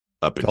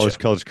up in College, check.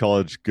 college,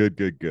 college. Good,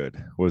 good, good.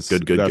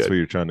 Good, good, That's good. what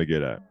you're trying to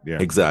get at? Yeah.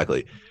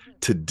 Exactly.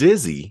 To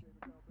dizzy,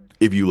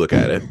 if you look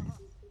at it,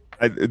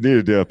 I need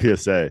to do a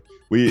PSA.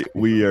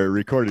 We are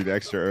recording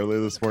extra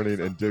early this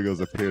morning, and Diggles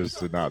appears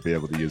to not be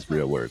able to use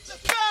real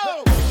words.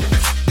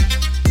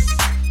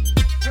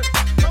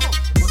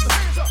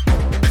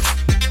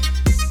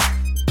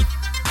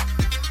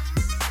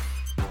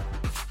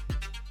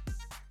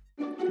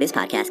 This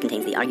podcast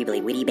contains the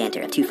arguably witty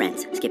banter of two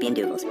friends, Skippy and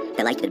Douglas,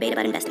 that like to debate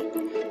about investing.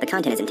 The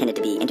content is intended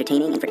to be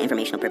entertaining and for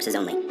informational purposes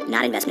only,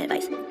 not investment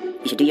advice.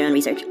 You should do your own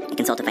research and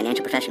consult a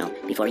financial professional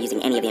before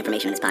using any of the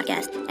information in this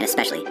podcast, and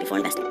especially before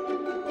investing.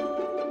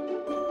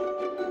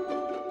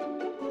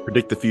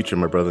 predict the future,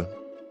 my brother.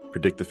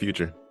 Predict the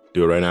future.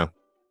 Do it right now.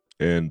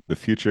 In the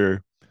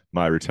future,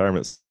 my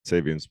retirement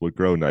savings would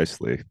grow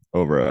nicely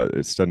over an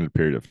extended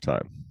period of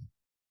time.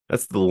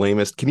 That's the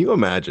lamest. Can you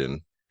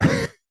imagine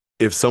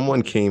if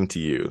someone came to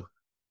you,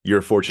 you're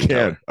a fortune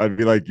teller. I'd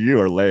be like, you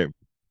are lame.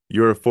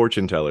 You're a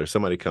fortune teller.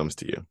 Somebody comes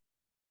to you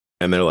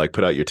and they're like,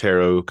 put out your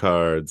tarot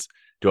cards,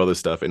 do all this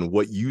stuff. And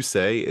what you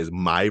say is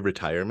my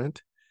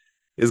retirement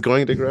is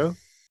going to grow.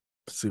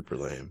 Super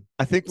lame.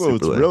 I think Super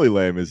what's lame. really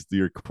lame is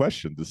your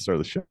question to start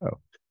the show.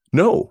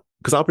 No,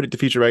 because I'll predict the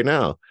future right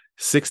now.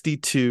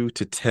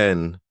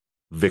 62-10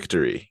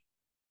 victory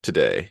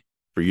today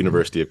for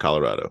University of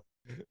Colorado.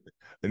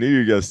 I knew you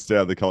were going to stay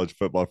on the college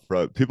football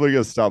front. People are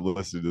going to stop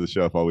listening to the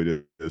show if all we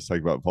do is talk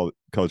about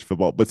college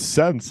football. But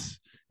since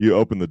you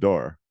opened the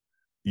door,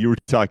 you were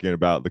talking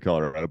about the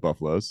Colorado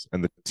Buffaloes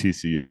and the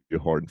TCU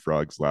Horned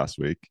Frogs last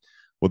week.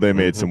 Well, they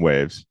made some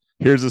waves.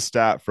 Here's a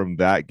stat from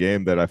that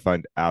game that I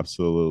find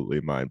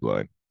absolutely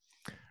mind-blowing.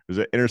 There's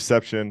an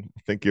interception.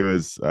 I think it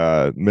was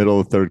middle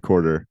of third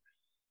quarter.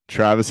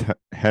 Travis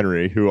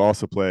Henry, who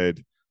also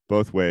played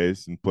both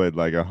ways and played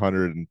like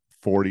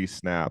 140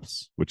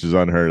 snaps, which is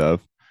unheard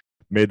of,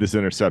 made this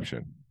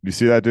interception. You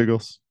see that,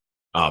 Diggles?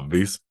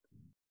 Obvious.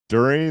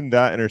 During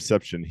that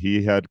interception,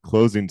 he had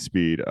closing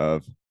speed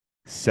of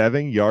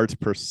 7 yards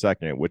per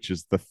second, which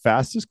is the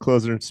fastest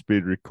closing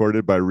speed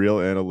recorded by Real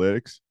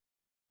Analytics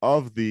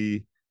of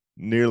the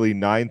nearly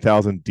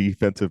 9,000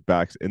 defensive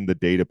backs in the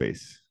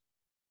database.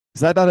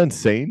 Is that not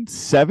insane?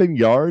 7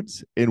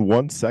 yards in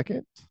 1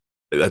 second?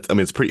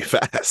 It's pretty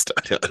fast.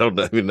 I don't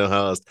even know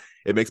how else.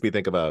 It makes me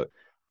think about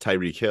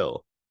Tyreek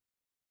Hill,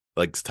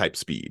 like type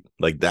speed,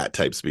 like that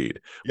type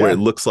speed, where it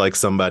looks like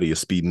somebody is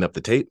speeding up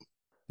the tape.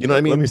 You know what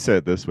I mean? Let me say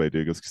it this way,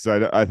 Douglas,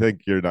 because I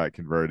think you're not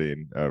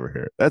converting over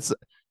here.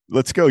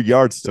 Let's go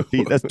yards to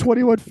feet. That's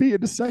 21 feet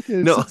in a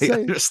second. It's insane. I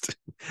understand.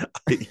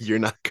 You're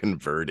not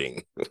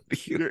converting.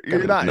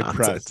 You're not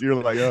impressed. You're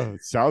like, oh,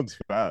 it sounds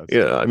fast.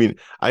 Yeah, I mean,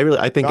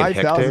 I think 9,000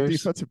 in hectares,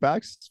 defensive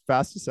backs,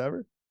 fastest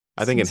ever.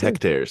 I think in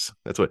hectares.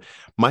 That's what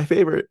my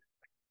favorite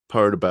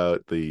part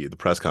about the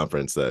press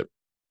conference that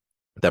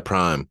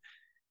Prime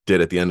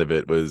did at the end of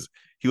it was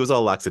he was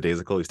all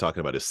lackadaisical. He's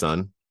talking about his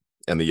son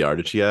and the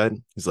yardage he had.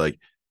 He's like,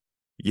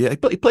 yeah, he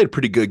played a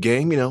pretty good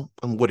game. You know,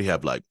 what do you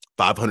have, like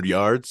 500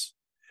 yards?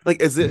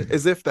 Like as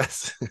if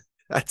that's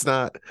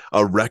not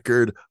a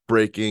record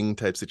breaking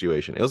type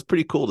situation. It was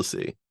pretty cool to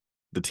see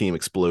the team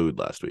explode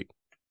last week.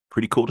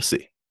 Pretty cool to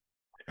see.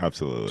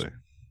 Absolutely.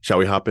 Shall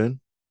we hop in?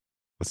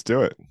 Let's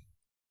do it.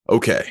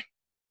 Okay.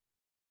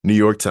 New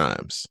York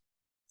Times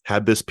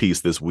had this piece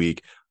this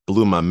week,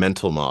 blew my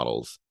mental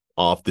models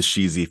off the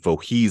sheezy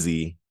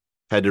foheezy,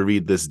 had to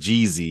read this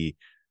Jeezy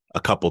a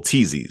couple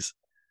teasies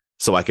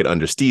so I could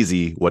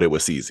understeezy what it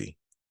was easy.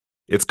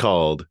 It's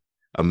called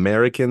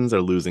Americans Are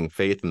Losing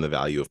Faith in the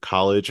Value of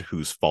College.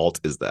 Whose fault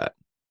is that?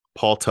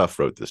 Paul Tuff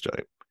wrote this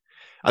giant.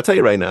 I'll tell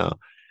you right now,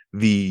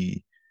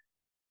 the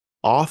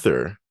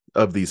author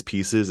of these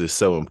pieces is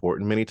so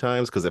important many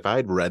times, because if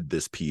I'd read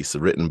this piece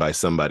written by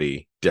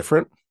somebody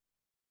different,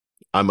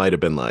 I might have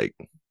been like,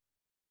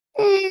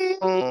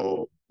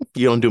 you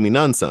don't do me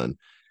none, son.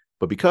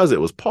 But because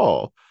it was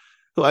Paul,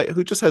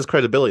 who just has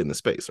credibility in the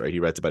space, right? He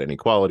writes about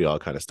inequality, all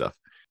kind of stuff.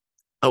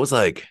 I was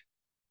like,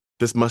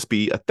 this must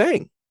be a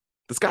thing.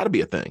 There's got to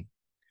be a thing.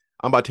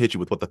 I'm about to hit you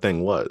with what the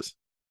thing was,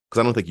 because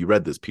I don't think you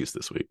read this piece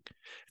this week.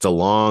 It's a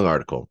long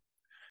article.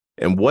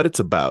 And what it's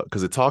about,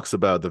 because it talks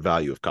about the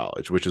value of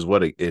college, which is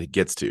what it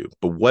gets to.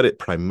 But what it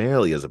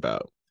primarily is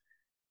about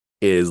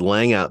is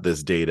laying out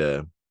this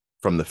data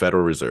from the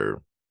Federal Reserve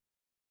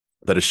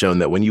that has shown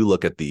that when you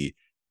look at the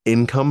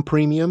income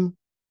premium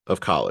of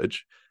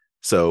college,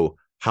 so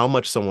how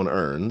much someone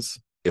earns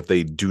if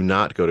they do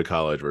not go to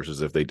college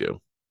versus if they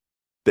do,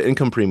 the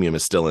income premium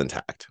is still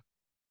intact.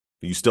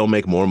 You still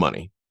make more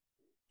money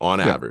on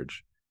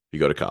average if you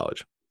go to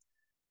college.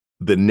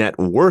 The net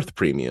worth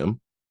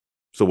premium,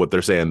 so what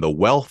they're saying, the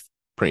wealth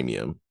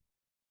premium,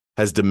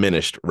 has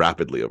diminished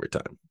rapidly over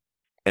time.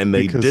 And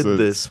they because did the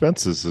this.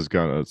 expenses has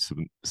gone up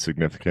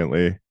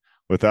significantly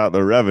without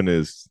the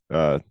revenues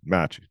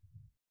matching.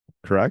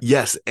 Correct?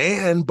 Yes,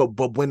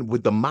 but when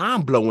with the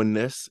mind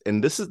blowingness,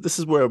 and this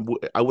is where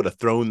I would have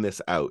thrown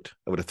this out.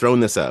 I would have thrown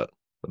this out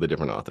with a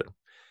different author.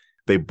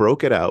 They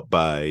broke it out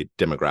by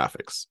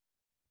demographics,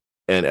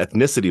 and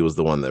ethnicity was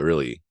the one that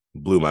really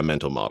blew my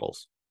mental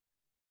models.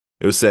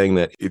 It was saying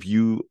that if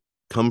you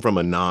come from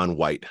a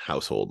non-white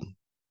household,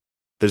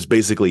 there's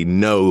basically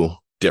no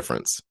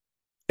difference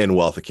in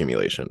wealth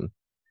accumulation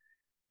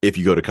if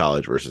you go to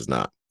college versus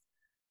not.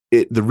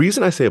 The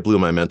reason I say it blew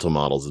my mental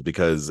models is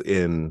because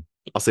in,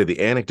 I'll say,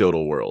 the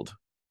anecdotal world,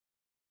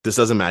 this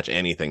doesn't match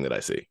anything that I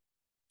see.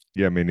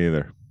 Yeah, me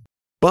neither.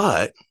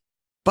 But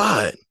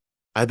I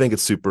think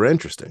it's super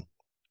interesting.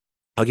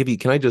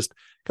 Can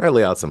I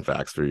lay out some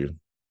facts for you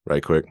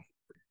right quick?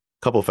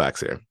 Couple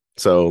facts here.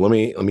 So let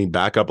me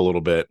back up a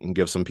little bit and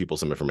give some people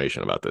some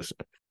information about this.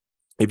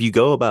 If you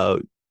go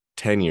about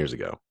 10 years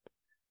ago,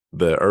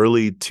 the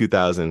early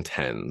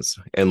 2010s,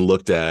 and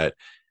looked at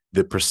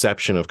the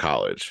perception of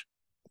college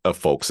of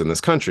folks in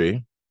this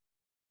country,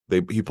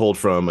 he pulled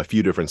from a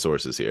few different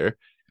sources here.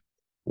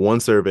 One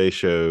survey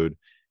showed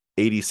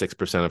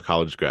 86% of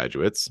college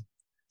graduates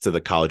said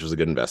that college was a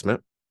good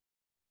investment.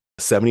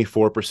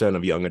 74%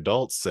 of young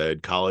adults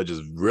said college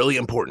is really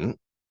important.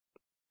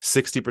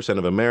 60%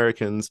 of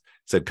Americans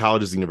said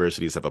colleges and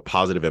universities have a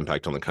positive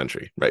impact on the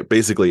country, right?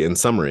 Basically, in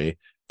summary,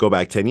 go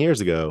back 10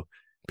 years ago,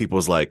 people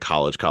was like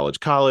college,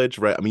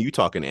 right? I mean, you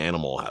talking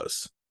Animal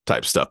House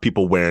type stuff,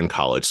 people wearing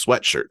college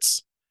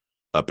sweatshirts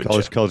up in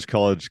college,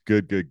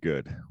 good.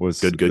 Good.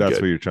 That's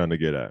what you're trying to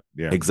get at.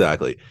 Yeah,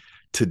 exactly.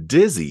 To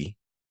Dizzy,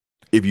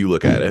 if you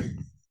look at it,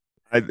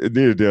 I need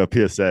to do a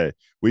PSA.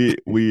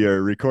 We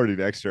are recording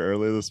extra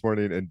early this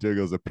morning, and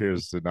Diggles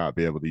appears to not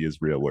be able to use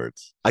real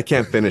words. I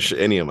can't finish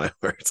any of my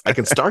words. I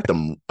can start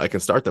them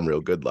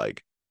real good, but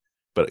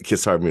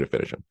it's hard for me to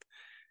finish them.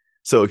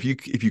 So if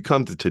you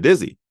come to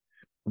Dizzy,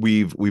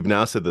 we've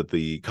now said that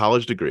the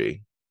college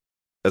degree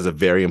as a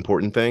very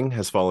important thing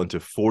has fallen to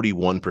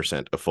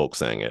 41% of folks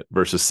saying it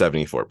versus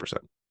 74%.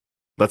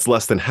 That's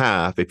less than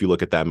half if you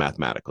look at that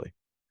mathematically.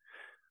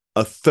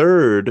 A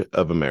third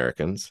of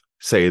Americans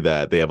say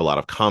that they have a lot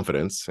of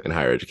confidence in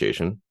higher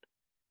education.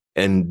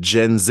 And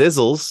Gen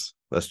Zizzles,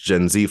 that's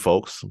Gen Z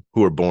folks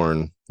who were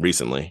born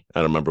recently. I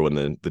don't remember when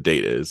the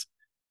date is,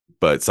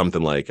 but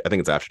something like, I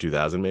think it's after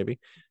 2000 maybe.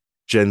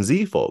 Gen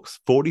Z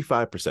folks,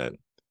 45%,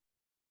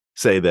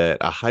 say that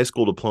a high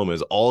school diploma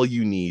is all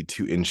you need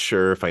to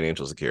ensure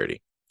financial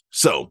security.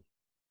 So,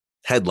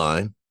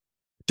 headline,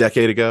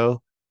 decade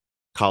ago,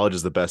 college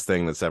is the best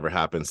thing that's ever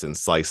happened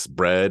since sliced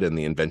bread and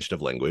the invention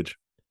of language.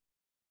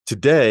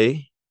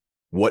 Today,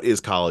 what is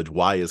college?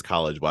 Why is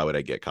college? Why would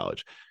I get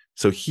college?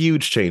 So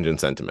huge change in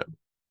sentiment.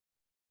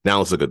 Now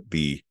let's look at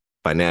the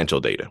financial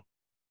data.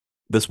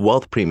 This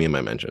wealth premium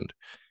I mentioned.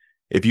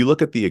 If you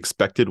look at the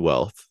expected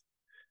wealth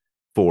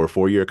for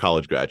four-year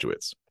college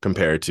graduates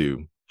compared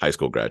to high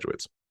school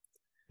graduates,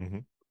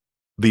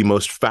 the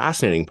most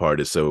fascinating part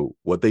is, so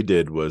what they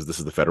did was, this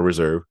is the Federal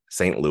Reserve,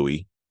 St.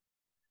 Louis.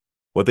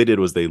 What they did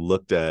was they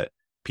looked at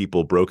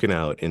people broken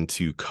out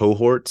into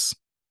cohorts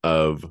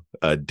of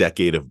a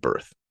decade of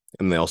birth.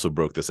 And they also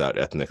broke this out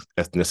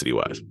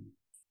ethnicity-wise.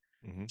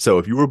 So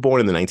if you were born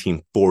in the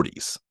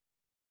 1940s,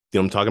 you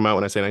know what I'm talking about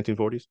when I say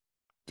 1940s?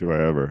 Do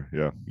I ever?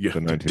 Yeah. The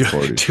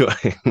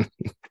 1940s.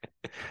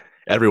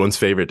 Everyone's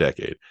favorite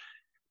decade.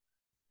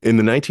 In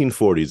the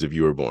 1940s, if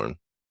you were born,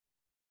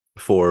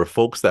 for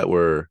folks that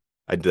were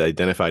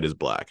identified as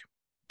Black,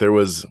 there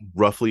was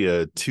roughly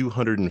a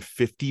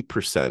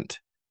 250%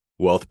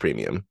 wealth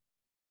premium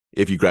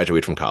if you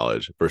graduate from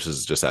college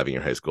versus just having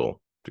your high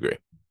school degree.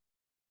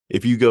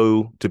 If you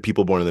go to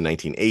people born in the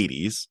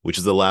 1980s, which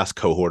is the last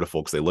cohort of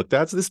folks they looked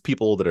at, so this is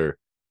people that are,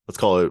 let's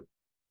call it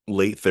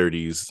late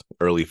 30s,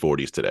 early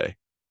 40s today,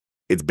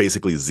 it's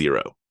basically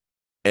zero.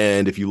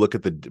 And if you look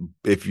at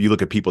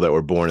people that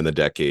were born in the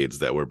decades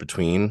that were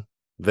between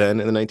then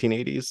and the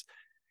 1980s,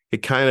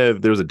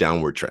 there was a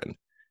downward trend.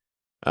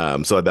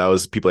 So that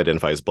was people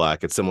identify as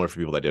Black. It's similar for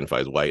people that identify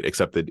as white,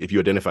 except that if you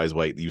identify as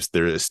white,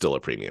 there is still a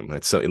premium.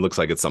 It looks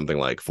like it's something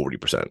like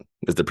 40%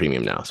 is the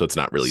premium now. So it's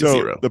not really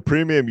zero. The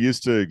premium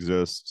used to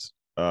exist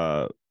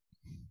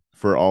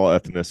for all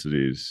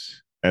ethnicities,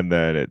 and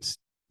then it's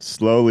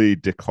slowly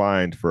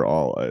declined for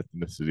all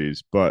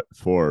ethnicities. But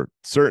for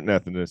certain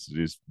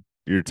ethnicities,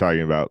 you're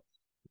talking about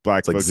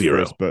Black folks,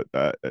 zero. But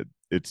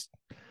it's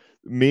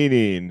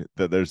meaning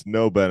that there's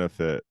no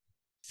benefit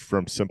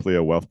from simply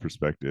a wealth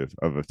perspective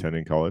of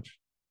attending college?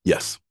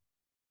 Yes.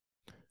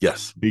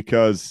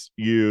 Because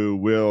you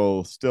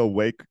will still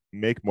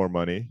make more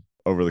money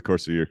over the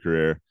course of your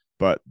career,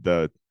 but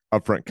the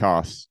upfront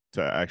costs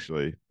to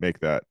actually make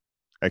that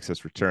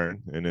excess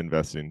return in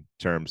investing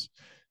terms,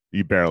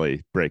 you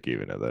barely break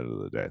even at the end of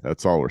the day.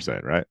 That's all we're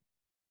saying, right?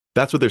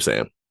 That's what they're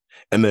saying.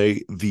 And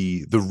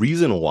the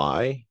reason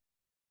why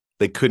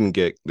they couldn't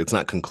it's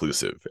not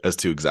conclusive as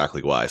to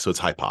exactly why. So it's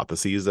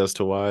hypotheses as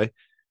to why,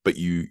 but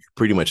you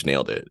pretty much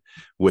nailed it.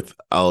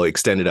 I'll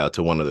extend it out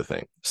to one other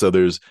thing. So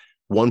there's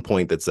one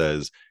point that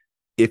says,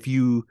 if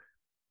you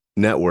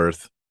net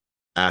worth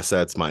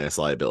assets minus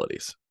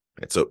liabilities,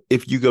 right? So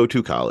if you go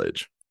to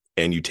college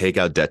and you take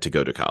out debt to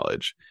go to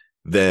college,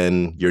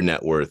 then your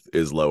net worth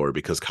is lower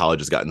because college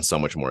has gotten so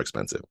much more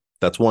expensive.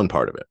 That's one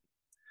part of it.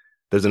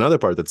 There's another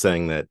part that's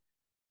saying that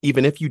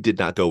even if you did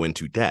not go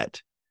into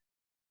debt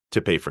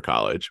to pay for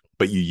college,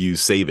 but you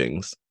use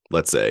savings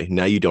let's say,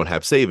 now you don't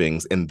have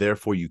savings, and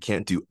therefore you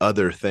can't do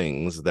other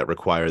things that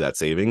require that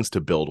savings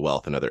to build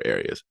wealth in other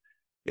areas.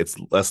 It's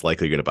less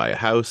likely you're going to buy a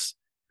house.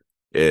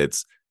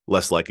 It's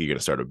less likely you're going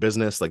to start a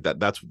business like that.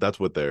 That's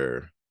what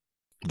the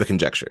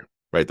conjecture,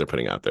 right, they're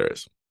putting out there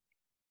is.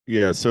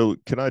 Yeah. So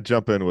can I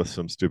jump in with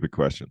some stupid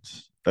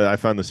questions? I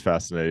find this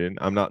fascinating.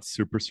 I'm not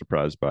super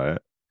surprised by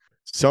it.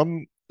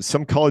 Some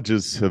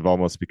colleges have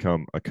almost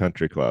become a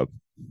country club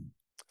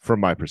from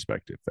my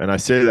perspective. And I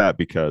say that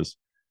because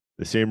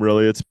they seem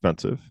really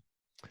expensive.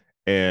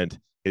 And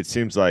it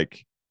seems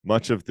like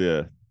much of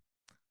the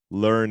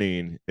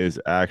learning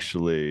is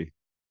actually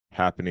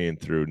happening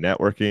through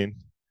networking.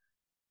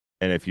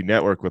 And if you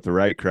network with the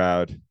right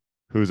crowd,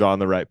 who's on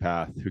the right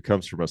path, who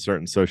comes from a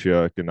certain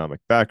socioeconomic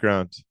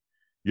background,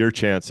 your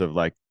chance of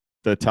like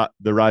the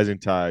rising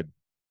tide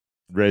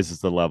raises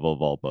the level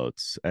of all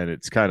boats. And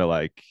it's kind of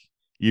like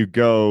you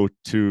go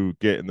to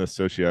get in the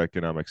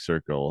socioeconomic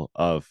circle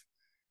of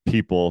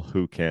people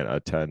who can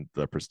attend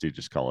the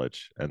prestigious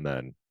college, and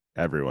then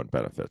everyone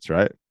benefits,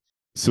 right?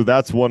 So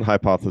that's one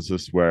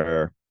hypothesis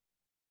where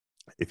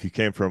if you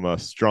came from a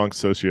strong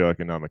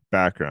socioeconomic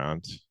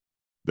background,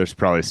 there's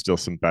probably still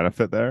some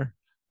benefit there.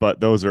 But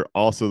those are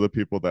also the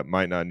people that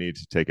might not need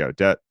to take out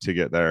debt to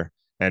get there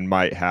and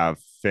might have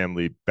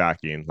family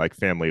backing, like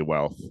family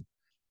wealth,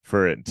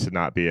 for it to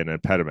not be an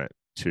impediment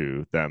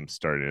to them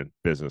starting a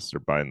business or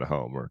buying the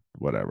home or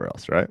whatever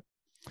else, right?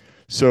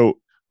 So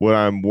what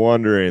I'm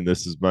wondering,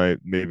 this is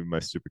maybe my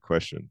stupid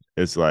question,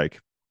 is like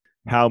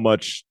how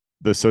much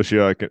the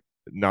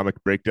socioeconomic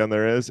breakdown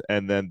there is,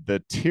 and then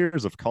the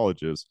tiers of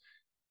colleges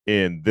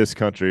in this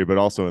country, but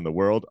also in the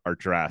world, are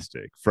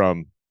drastic,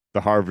 from the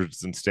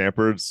Harvards and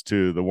Stanfords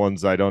to the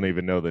ones I don't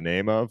even know the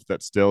name of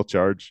that still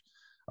charge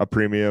a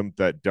premium,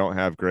 that don't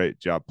have great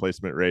job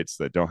placement rates,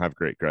 that don't have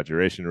great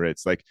graduation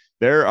rates. Like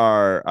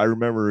I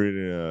remember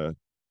reading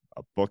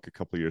a book a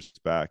couple of years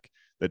back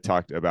that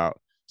talked about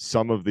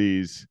some of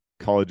these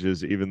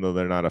colleges, even though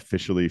they're not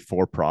officially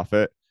for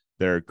profit,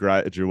 their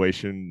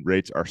graduation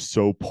rates are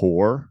so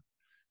poor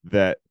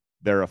that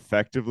they're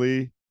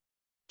effectively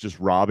just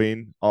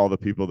robbing all the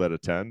people that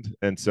attend.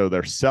 And so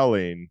they're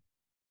selling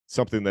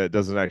something that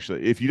doesn't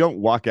actually, if you don't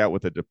walk out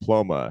with a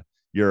diploma,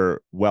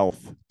 your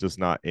wealth does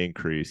not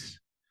increase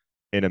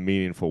in a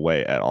meaningful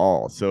way at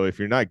all. So if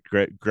you're not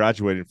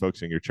graduating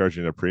folks and you're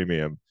charging a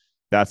premium,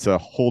 that's a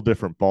whole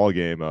different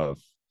ballgame of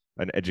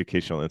an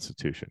educational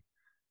institution.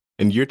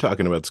 And you're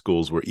talking about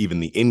schools where even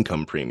the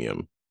income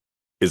premium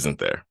isn't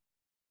there,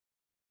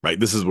 right?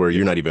 This is where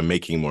you're not even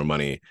making more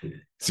money.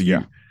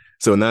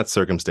 So in that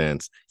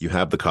circumstance, you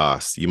have the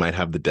costs, you might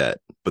have the debt,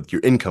 but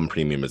your income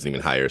premium isn't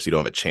even higher, so you don't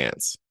have a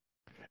chance.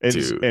 And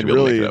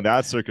really, in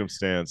that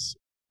circumstance,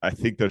 I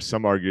think there's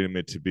some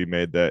argument to be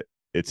made that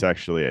it's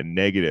actually a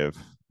negative.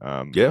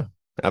 Yeah,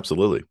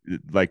 absolutely.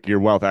 Like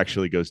your wealth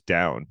actually goes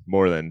down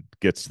more than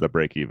gets to the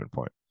break-even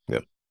point. Yeah.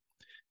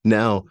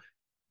 Now,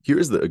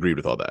 agreed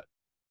with all that.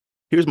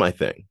 Here's my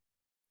thing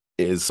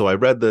is, so I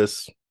read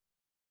this,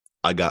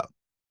 I got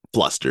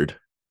flustered,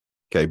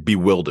 okay,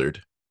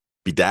 bewildered,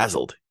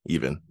 bedazzled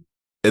even.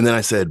 And then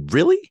I said,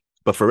 really?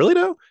 But for really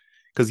though?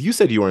 Because you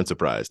said you weren't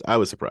surprised. I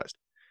was surprised.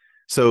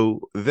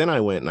 So then I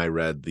went and I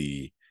read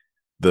the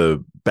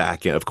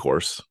back end, of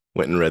course,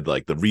 went and read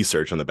like the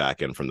research on the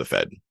back end from the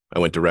Fed. I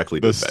went directly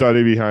to the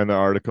study behind the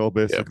article,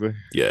 basically.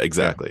 Yeah,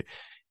 exactly.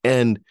 Yeah.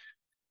 And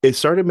it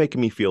started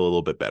making me feel a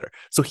little bit better.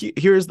 So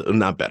here's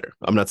not better.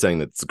 I'm not saying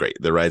that's great.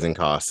 The rising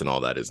costs and all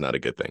that is not a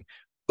good thing,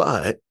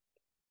 but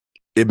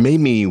it made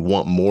me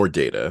want more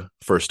data,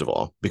 first of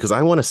all, because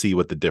I want to see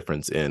what the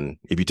difference in,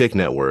 if you take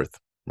net worth,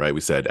 right? We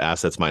said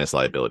assets minus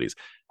liabilities.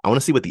 I want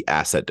to see what the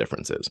asset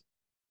difference is.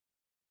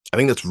 I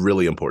think that's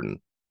really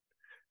important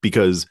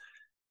because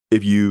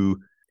if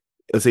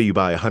let's say you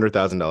buy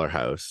 $100,000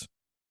 house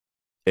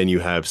and you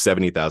have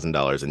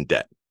 $70,000 in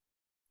debt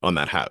on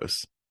that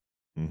house,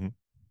 mm-hmm.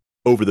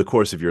 Over the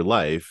course of your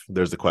life,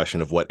 there's the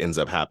question of what ends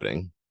up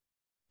happening.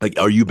 Like,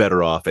 are you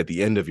better off at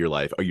the end of your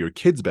life? Are your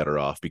kids better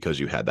off because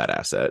you had that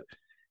asset?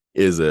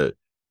 Is a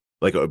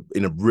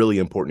really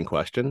important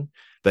question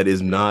that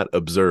is not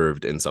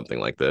observed in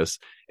something like this.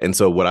 And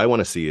so what I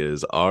want to see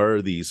is,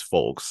 are these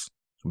folks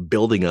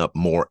building up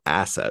more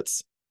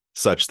assets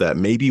such that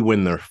maybe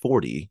when they're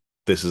 40,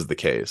 this is the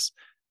case,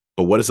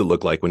 but what does it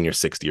look like when you're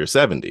 60 or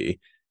 70?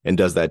 And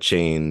does that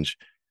change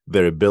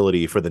their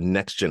ability for the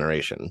next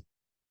generation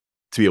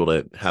to be able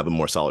to have a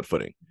more solid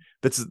footing?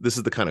 These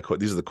are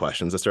the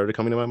questions that started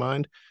coming to my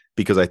mind,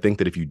 because I think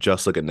that if you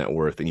just look at net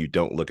worth and you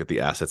don't look at the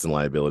assets and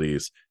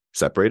liabilities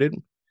separated,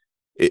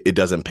 it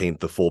doesn't paint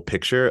the full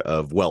picture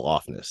of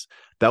well-offness.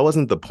 That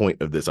wasn't the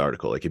point of this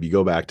article. Like, if you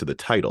go back to the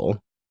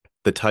title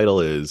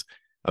is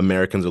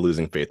Americans are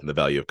losing faith in the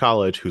value of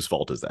college. Whose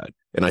fault is that?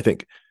 And I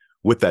think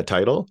with that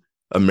title,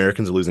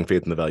 Americans are losing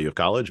faith in the value of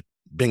college,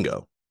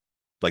 bingo.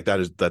 Like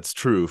that's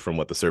true from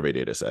what the survey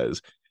data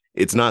says.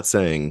 It's not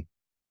saying,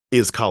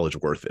 is college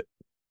worth it?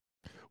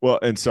 Well,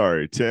 and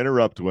sorry to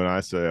interrupt when I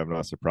say I'm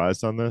not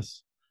surprised on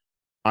this.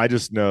 I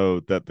just know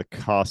that the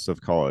cost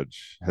of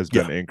college has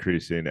been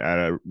increasing at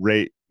a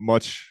rate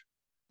much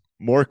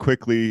more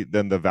quickly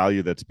than the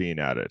value that's being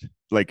added.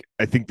 Like,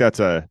 I think that's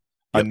a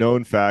Yep.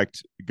 known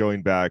fact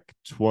going back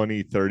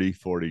 20, 30,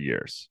 40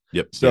 years.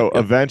 Yep. So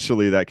Yep.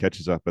 eventually that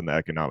catches up in the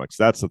economics.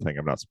 That's the thing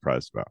I'm not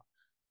surprised about.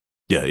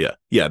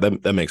 Yeah.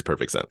 That makes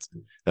perfect sense.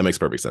 That makes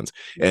perfect sense.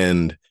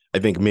 And I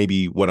think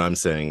maybe what I'm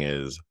saying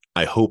is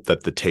I hope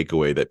that the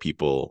takeaway that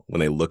people, when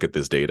they look at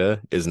this data,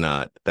 is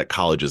not that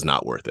college is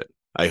not worth it.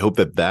 I hope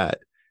that that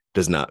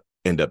does not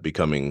end up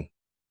becoming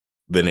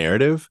the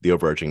narrative, the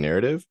overarching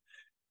narrative,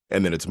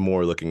 and then it's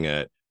more looking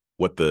at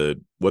what the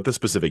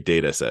specific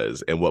data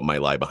says and what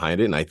might lie behind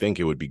it. And I think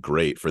it would be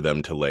great for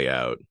them to lay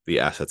out the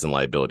assets and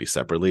liabilities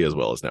separately as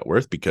well as net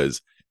worth,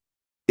 because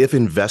if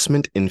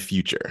investment in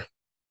future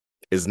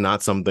is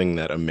not something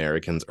that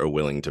Americans are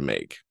willing to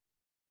make,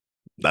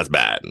 that's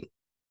bad.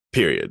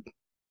 Period.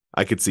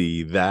 I could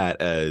see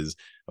that as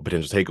a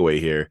potential takeaway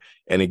here.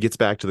 And it gets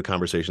back to the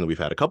conversation that we've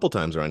had a couple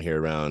times around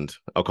here around,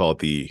 I'll call it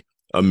the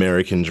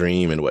American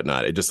dream and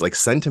whatnot. It just like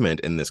sentiment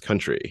in this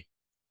country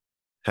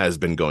has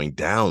been going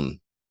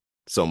down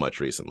so much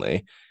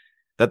recently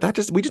that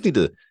we just need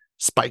to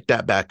spike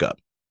that back up,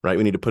 right?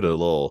 We need to put a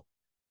little,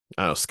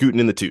 I don't know, scooting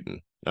in the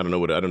tootin'. I don't know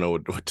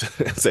what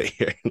to say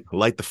here.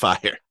 Light the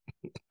fire.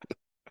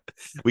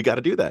 We got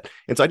to do that.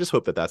 And so I just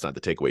hope that that's not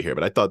the takeaway here.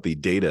 But I thought the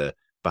data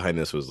behind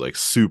this was like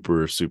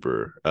super,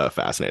 super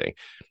fascinating.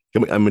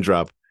 I'm gonna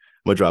drop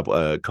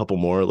a couple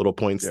more little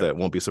points that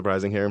won't be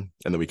surprising here,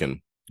 and then we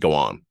can go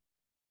on.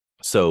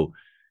 So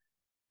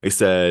they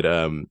said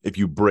if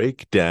you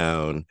break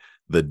down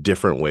the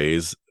different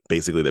ways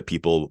basically that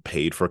people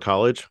paid for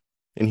college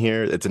in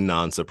here, it's a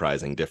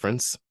non-surprising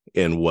difference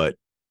in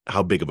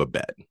how big of a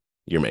bet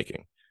you're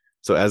making.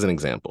 So as an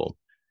example,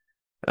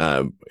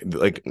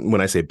 like when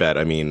I say bet,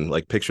 I mean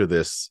like picture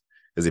this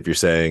as if you're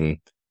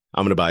saying,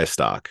 I'm going to buy a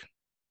stock,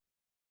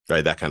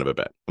 right? That kind of a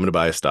bet. I'm going to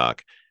buy a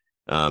stock.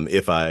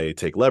 If I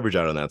take leverage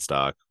out on that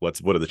stock, what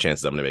are the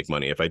chances I'm going to make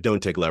money? If I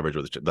don't take leverage,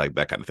 like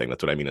that kind of thing,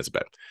 that's what I mean as a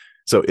bet.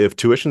 So if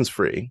tuition's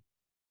free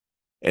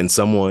and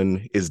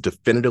someone is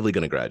definitively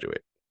going to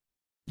graduate,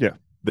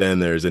 then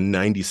there's a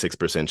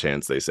 96%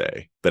 chance, they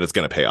say, that it's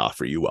going to pay off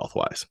for you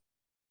wealth-wise.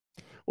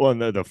 Well,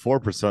 and the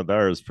 4%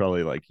 there is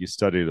probably like you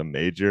studied a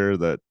major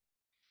that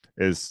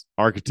is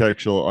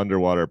architectural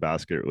underwater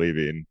basket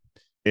weaving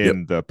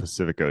in the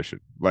Pacific Ocean,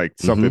 like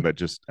something that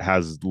just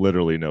has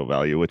literally no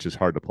value, which is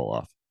hard to pull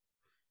off.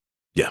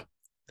 Yeah.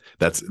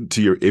 That's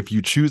if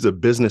you choose a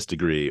business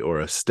degree or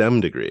a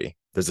STEM degree,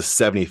 there's a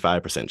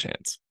 75%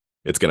 chance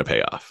it's going to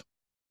pay off.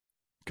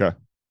 Okay.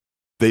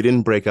 They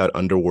didn't break out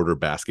underwater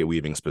basket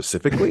weaving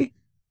specifically,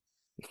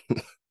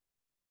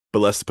 but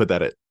let's put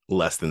that at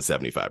less than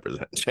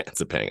 75% chance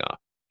of paying off.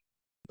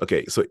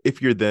 Okay. So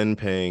if you're then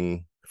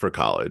paying for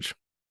college,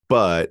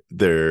 but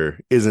there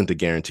isn't a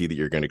guarantee that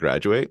you're going to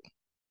graduate,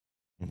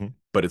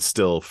 but it's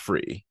still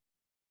free,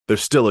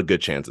 there's still a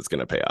good chance it's going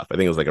to pay off. I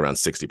think it was like around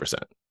 60%,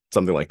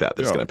 something like that.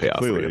 That's going to pay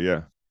off for you.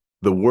 Yeah.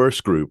 The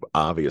worst group,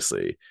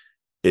 obviously,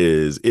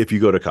 is if you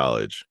go to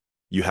college,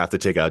 you have to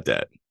take out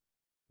debt.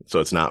 So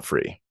it's not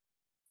free.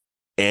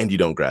 And you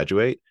don't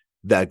graduate.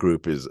 That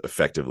group is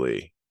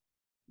effectively,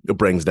 it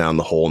brings down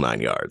the whole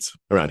 9 yards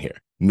around here.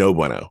 No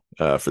bueno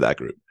for that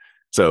group.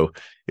 So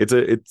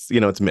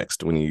it's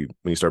mixed when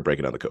you start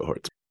breaking down the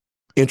cohorts.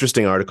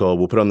 Interesting article.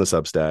 We'll put on the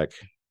Substack.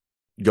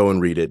 Go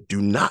and read it.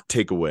 Do not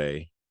take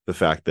away the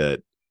fact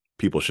that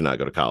people should not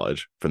go to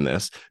college from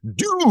this.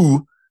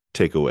 Do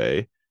take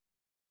away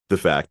the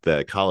fact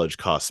that college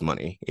costs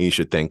money, and you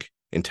should think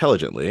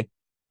intelligently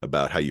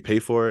about how you pay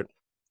for it,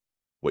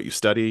 what you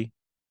study,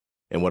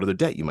 and what other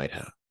debt you might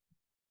have.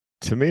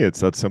 To me, it's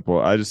that simple.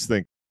 I just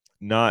think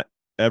not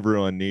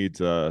everyone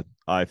needs a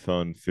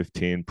iPhone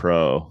 15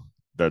 Pro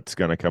that's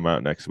going to come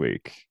out next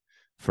week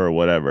for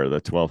whatever, the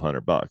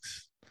 $1,200.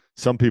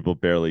 Some people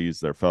barely use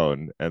their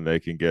phone and they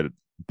can get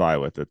by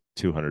with a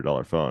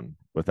 $200 phone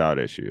without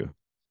issue.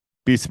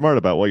 Be smart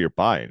about what you're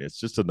buying. It's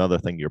just another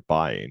thing you're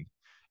buying.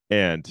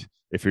 And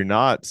if you're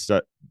not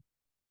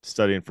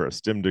studying for a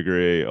STEM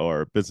degree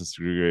or a business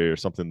degree or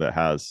something that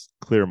has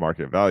clear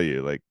market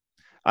value, like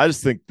I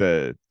just think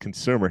the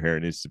consumer here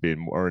needs to be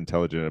more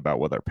intelligent about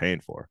what they're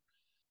paying for.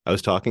 I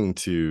was talking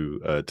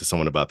to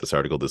someone about this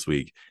article this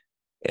week,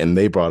 and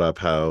they brought up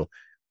how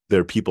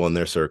there are people in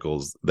their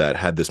circles that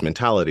had this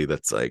mentality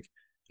that's like,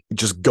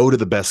 just go to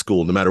the best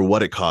school, no matter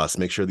what it costs.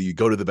 Make sure that you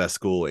go to the best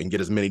school and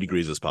get as many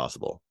degrees as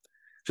possible.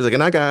 She's like,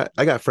 and I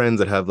got friends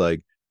that have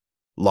like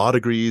law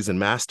degrees and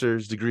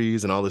master's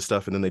degrees and all this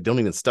stuff, and then they don't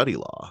even study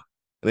law,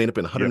 and they end up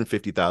in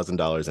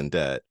 $150,000 in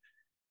debt,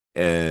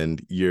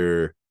 and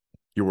you're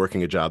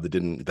working a job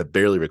that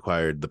barely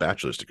required the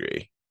bachelor's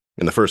degree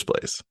in the first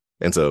place.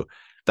 And so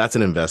that's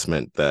an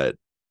investment that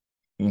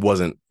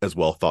wasn't as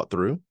well thought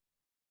through,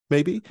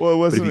 maybe. Well,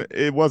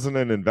 it wasn't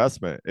an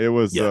investment. It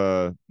was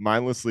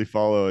mindlessly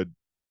followed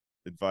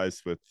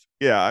advice with,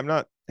 I'm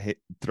not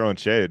throwing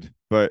shade,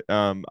 but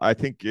I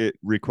think it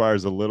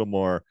requires a little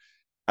more.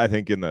 I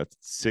think in the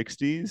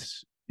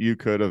 60s, you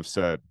could have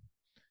said,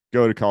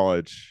 go to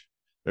college.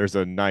 There's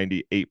a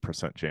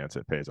 98% chance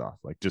it pays off.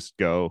 Like, just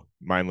go,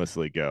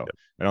 mindlessly go.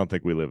 I don't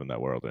think we live in that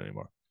world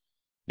anymore.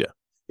 Yeah.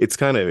 it's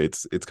kind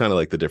of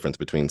like the difference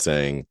between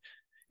saying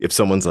if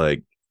someone's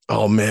like,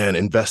 oh man,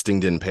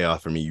 investing didn't pay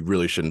off for me, you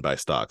really shouldn't buy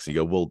stocks. You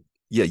go, well,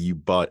 yeah, you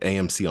bought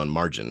AMC on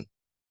margin.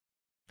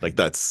 Like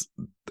that's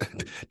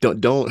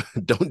don't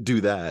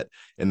do that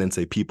and then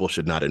say people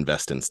should not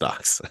invest in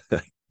stocks.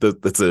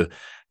 The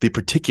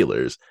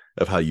particulars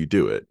of how you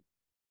do it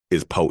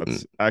is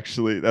potent.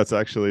 That's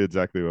actually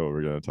exactly what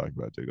we're going to talk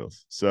about,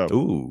 Jiggles. So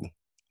Ooh,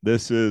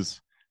 this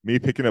is me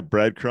picking up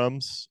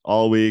breadcrumbs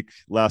all week,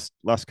 last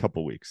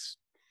couple weeks.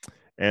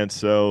 And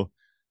so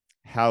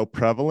how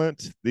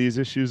prevalent these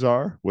issues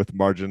are with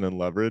margin and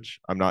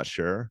leverage, I'm not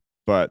sure,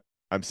 but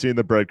I'm seeing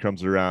the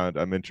breadcrumbs around.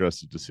 I'm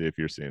interested to see if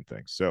you're seeing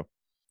things. So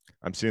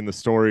I'm seeing the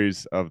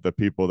stories of the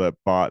people that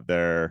bought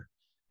their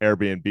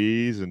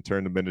Airbnbs and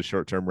turned them into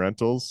short-term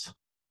rentals,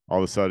 all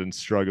of a sudden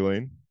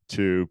struggling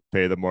to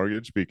pay the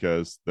mortgage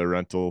because the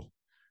rental,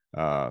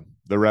 the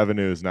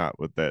revenue is not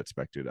what they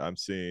expected. I'm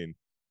seeing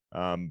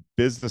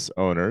business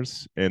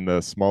owners in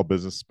the small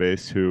business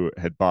space who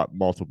had bought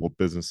multiple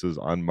businesses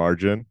on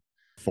margin,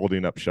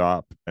 folding up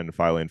shop and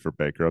filing for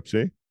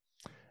bankruptcy.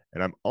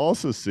 And I'm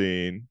also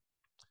seeing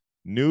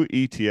new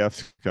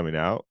ETFs coming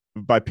out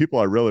by people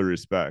I really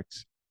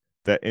respect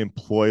that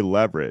employ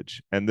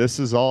leverage. And this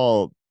is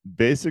all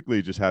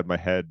basically just had my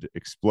head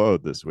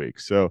explode this week.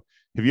 So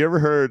have you ever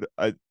heard,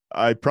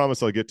 I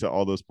promise I'll get to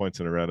all those points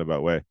in a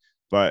roundabout way,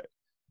 but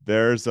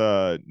there's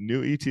a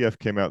new ETF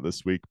came out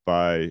this week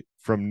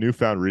from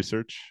Newfound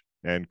Research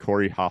and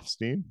Corey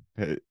Hofstein.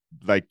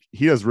 Like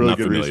he does really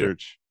good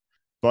research,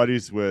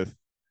 buddies with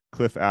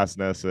Cliff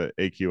Asness at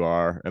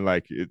AQR, and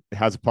like it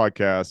has a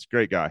podcast.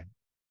 Great guy.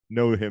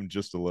 Know him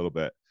just a little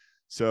bit.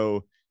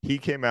 So he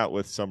came out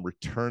with some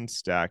return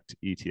stacked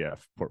ETF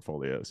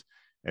portfolios.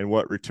 And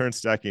what return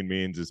stacking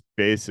means is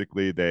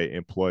basically they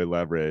employ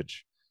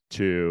leverage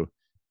to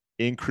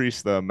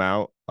increase the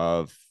amount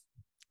of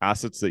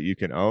assets that you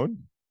can own.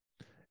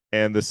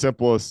 And the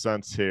simplest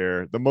sense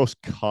here, the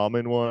most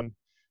common one,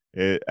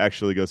 it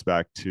actually goes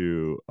back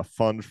to a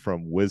fund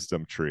from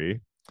Wisdom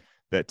Tree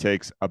that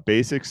takes a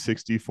basic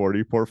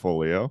 60-40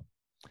 portfolio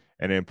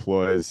and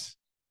employs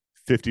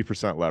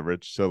 50%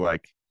 leverage. So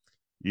like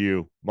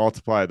you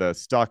multiply the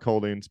stock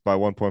holdings by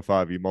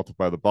 1.5, you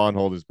multiply the bond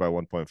holdings by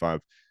 1.5.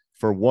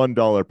 For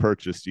 $1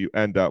 purchase, you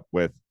end up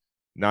with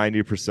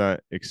 90%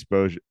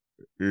 exposure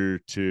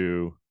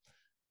to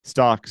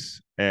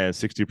stocks and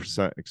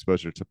 60%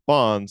 exposure to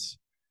bonds.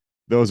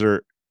 Those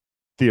are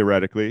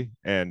theoretically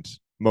and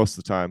most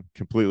of the time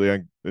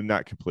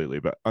not completely,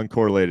 but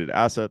uncorrelated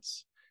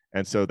assets.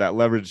 And so that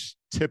leverage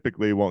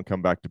typically won't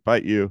come back to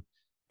bite you.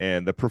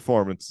 And the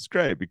performance is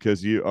great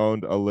because you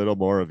owned a little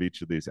more of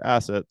each of these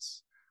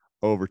assets.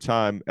 Over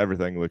time,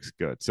 everything looks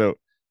good. So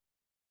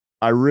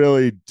I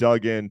really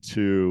dug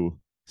into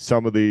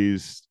some of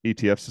these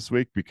ETFs this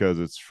week because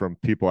it's from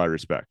people I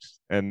respect.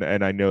 And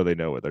I know they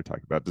know what they're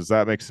talking about. Does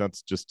that make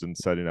sense just in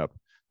setting up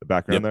the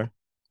background there?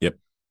 Yep.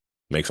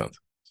 Makes sense.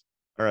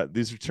 All right.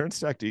 These return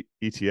stacked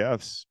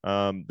ETFs,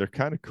 they're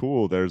kind of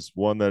cool. There's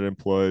one that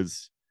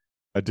employs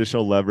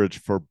additional leverage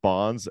for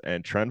bonds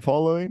and trend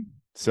following.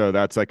 So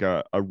that's like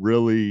a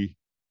really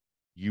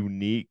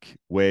unique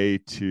way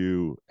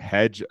to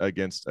hedge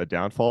against a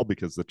downfall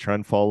because the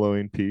trend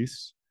following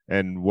piece,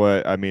 and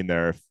what I mean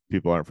there, if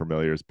people aren't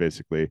familiar, is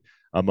basically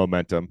a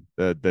momentum.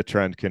 The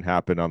trend can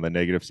happen on the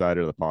negative side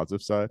or the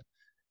positive side.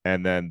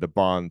 And then the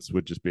bonds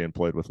would just be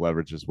employed with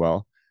leverage as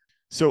well.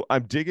 So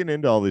I'm digging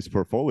into all these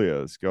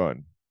portfolios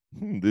going,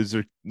 this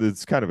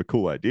is kind of a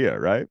cool idea,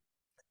 right?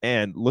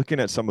 And looking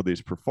at some of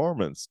these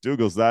performance,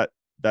 Dougal's that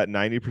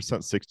 90%,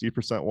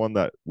 60% one,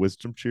 that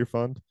Wisdom Tree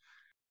fund,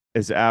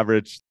 is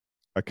averaged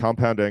a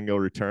compound annual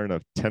return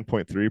of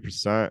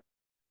 10.3%,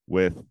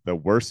 with the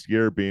worst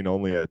year being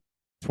only a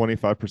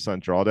 25%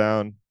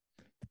 drawdown,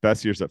 the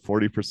best years at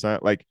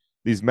 40%. Like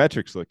these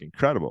metrics look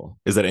incredible.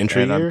 Is that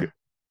entry year?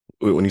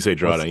 When you say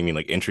drawdown, you mean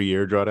like entry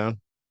year drawdown,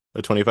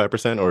 a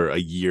 25%, or a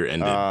year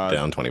ended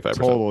down 25%?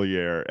 Total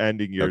year,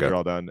 ending year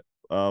drawdown.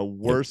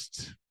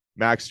 Worst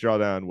max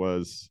drawdown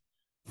was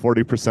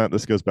 40%.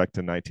 This goes back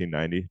to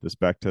 1990, this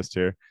back test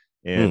here.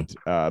 And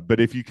but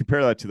if you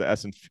compare that to the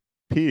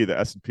S&P, the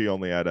S&P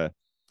only had a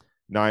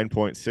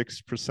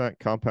 9.6%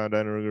 compound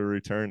annual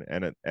return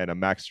and a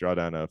max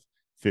drawdown of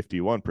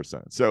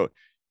 51%. So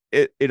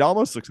it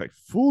almost looks like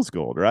fool's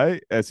gold,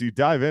 right? As you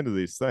dive into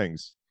these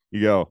things,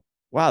 you go,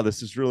 wow,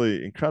 this is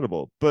really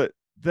incredible. But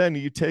then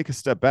you take a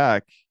step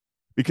back,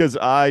 because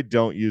I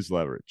don't use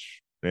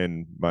leverage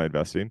in my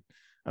investing.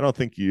 I don't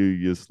think you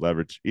use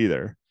leverage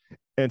either.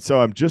 And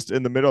so I'm just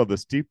in the middle of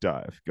this deep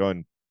dive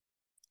going,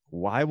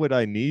 why would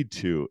I need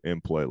to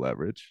employ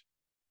leverage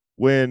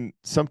when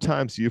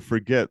sometimes you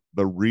forget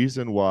the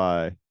reason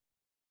why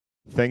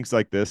things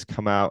like this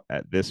come out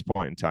at this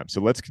point in time?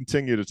 So let's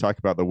continue to talk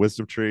about the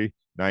Wisdom Tree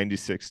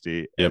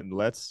 90-60, and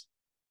let's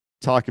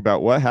talk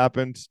about what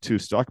happened to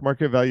stock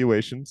market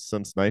valuations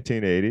since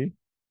 1980.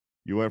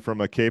 You went from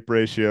a CAPE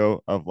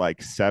ratio of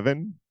like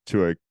 7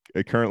 to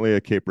a currently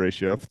a CAPE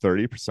ratio of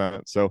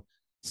 30%. So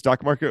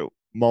stock market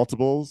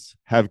multiples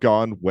have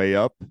gone way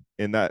up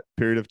in that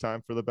period of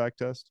time for the back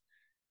test.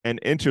 And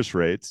interest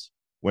rates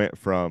went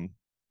from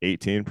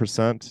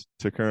 18%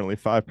 to currently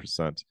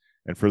 5%.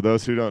 And for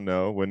those who don't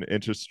know, when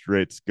interest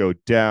rates go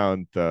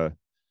down, the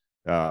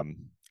um,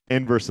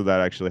 inverse of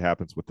that actually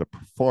happens with the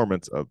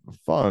performance of the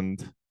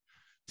fund.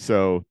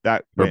 So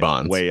that Or went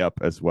bonds. way up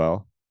as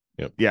well.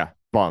 Yep. Yeah,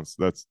 bonds.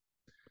 That's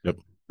Yep.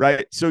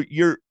 right. So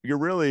you're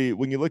really,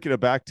 when you look at a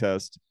back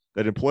test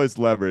that employs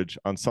leverage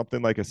on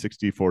something like a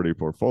 60-40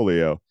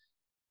 portfolio,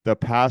 the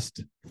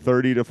past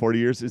 30 to 40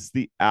 years is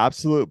the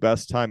absolute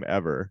best time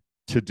ever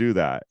to do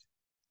that.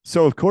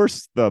 So of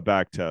course the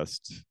back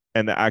test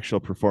and the actual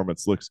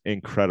performance looks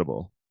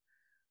incredible,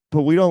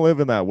 but we don't live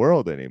in that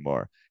world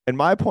anymore. And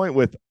my point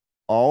with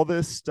all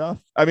this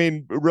stuff, I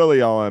mean,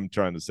 really all I'm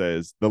trying to say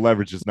is the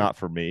leverage is not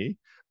for me,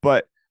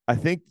 but I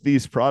think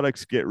these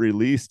products get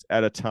released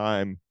at a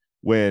time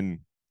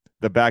when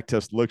the back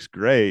test looks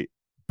great,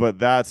 but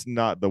that's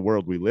not the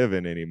world we live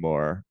in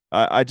anymore.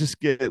 I just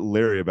get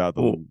leery about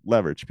the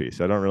leverage piece.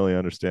 I don't really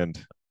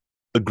understand.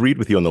 Agreed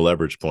with you on the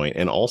leverage point,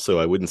 and also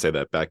I wouldn't say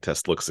that back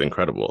test looks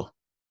incredible.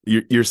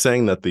 You're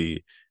saying that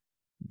the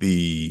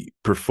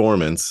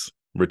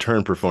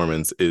return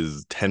performance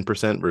is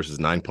 10% versus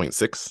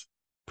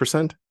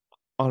 9.6%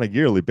 On a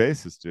yearly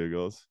basis,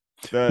 Douglas.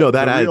 No,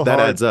 that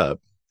adds up.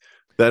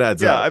 That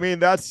adds Yeah, up. I mean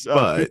that's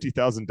But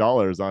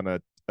 $50,000 on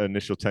a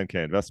initial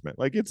 10K investment.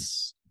 Like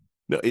it's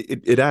no,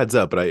 it adds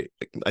up. But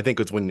I think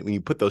it's when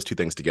you put those two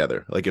things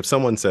together. Like if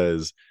someone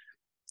says,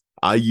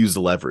 I use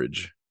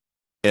leverage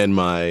and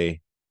my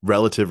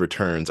relative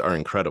returns are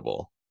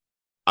incredible,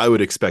 I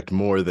would expect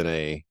more than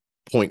a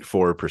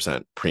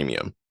 0.4%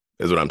 premium,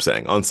 is what I'm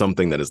saying, on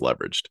something that is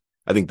leveraged.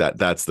 I think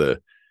that's the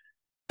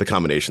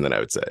combination that I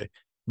would say,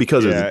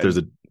 because yeah, there's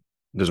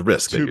a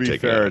risk that to you're be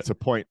taking fair, on it's a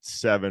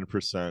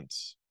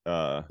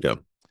 0.7%. Yeah.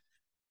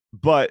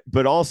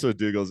 But also,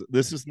 Douglas,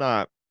 this is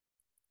not.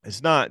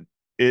 It's not.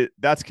 It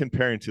that's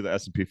comparing to the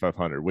S&P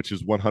 500, which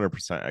is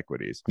 100%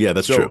 equities. Yeah,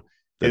 that's true.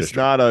 It's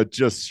not a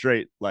just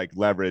straight like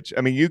leverage.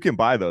 I mean, you can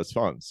buy those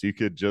funds. You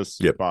could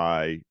just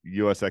buy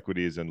U.S.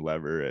 equities and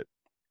lever it.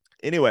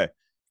 Anyway,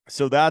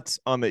 so that's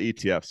on the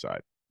ETF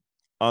side.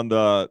 On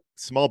the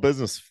small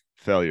business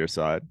failure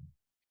side,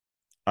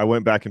 I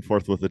went back and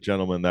forth with a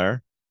gentleman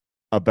there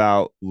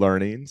about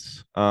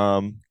learnings.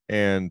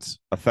 And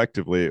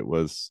effectively, it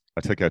was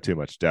I took out too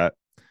much debt.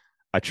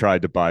 I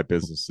tried to buy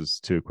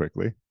businesses too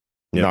quickly.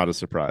 Yep. Not a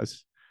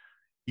surprise.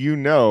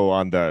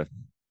 On the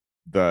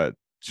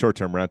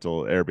short-term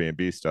rental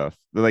Airbnb stuff,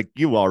 like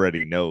you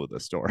already know the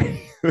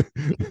story.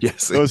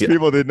 Yes. Those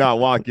people did not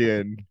walk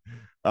in,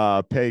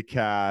 pay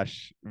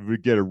cash, we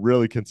get a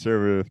really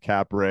conservative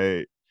cap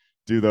rate,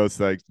 do those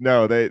things.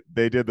 No, they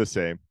did the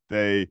same.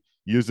 They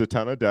used a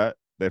ton of debt.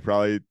 They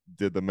probably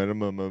did the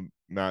minimum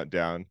amount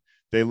down.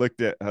 They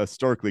looked at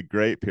historically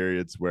great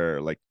periods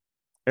where like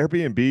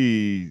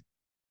Airbnbs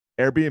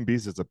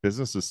as a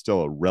business is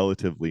still a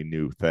relatively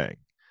new thing.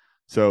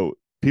 So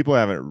people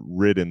haven't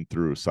ridden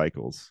through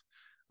cycles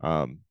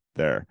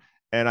there.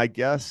 And I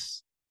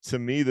guess to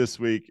me this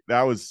week,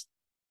 that was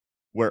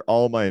where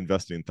all my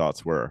investing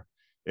thoughts were.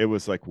 It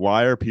was like,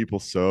 why are people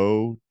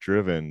so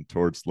driven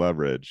towards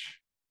leverage?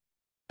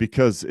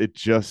 Because it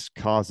just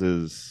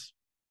causes,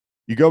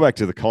 you go back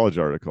to the college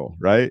article,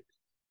 right?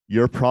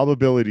 Your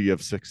probability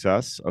of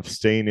success of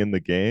staying in the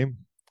game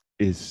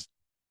is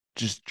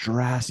just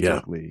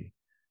drastically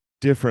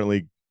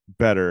differently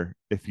better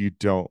if you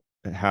don't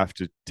have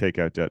to take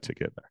out debt to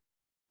get there.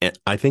 And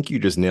I think you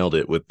just nailed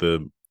it with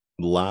the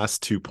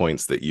last 2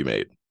 points that you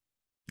made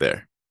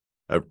there.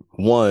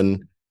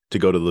 One, to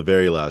go to the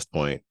very last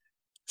point,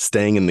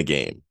 staying in the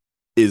game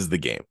is the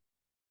game.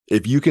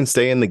 If you can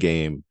stay in the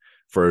game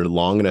for a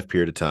long enough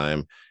period of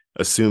time,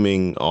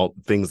 assuming all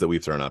things that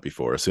we've thrown out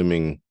before,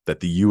 assuming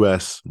that the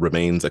U.S.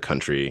 remains a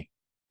country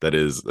that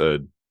is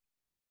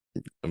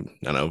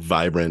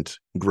vibrant,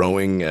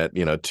 growing at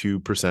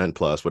 2%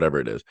 plus, whatever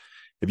it is.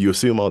 If you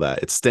assume all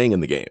that, it's staying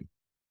in the game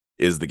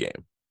is the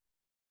game,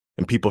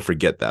 and people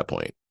forget that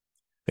point.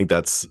 I think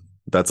that's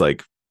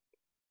like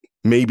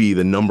maybe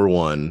the number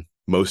one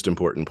most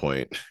important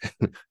point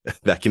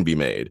that can be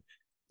made.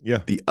 Yeah.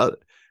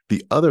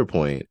 The other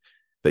point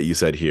that you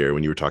said here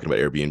when you were talking about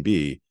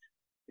Airbnb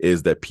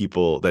is that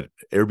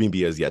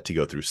Airbnb has yet to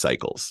go through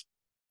cycles.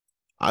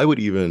 I would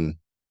even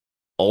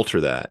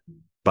alter that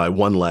by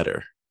one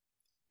letter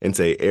and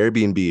say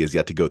Airbnb is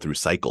yet to go through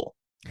cycle.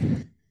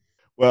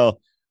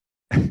 Well,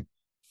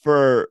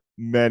 for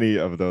many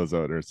of those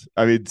owners,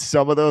 I mean,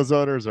 some of those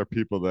owners are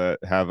people that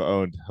have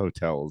owned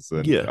hotels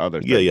and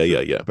other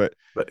things. Yeah. But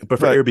for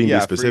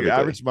Airbnb specifically, for your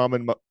average mom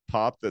and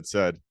pop that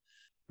said,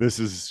 this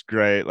is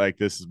great, like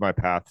this is my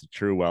path to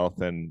true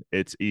wealth and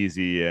it's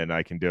easy and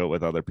I can do it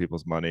with other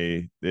people's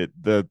money,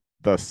 the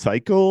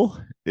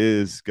cycle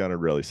is gonna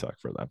really suck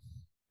for them.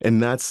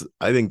 And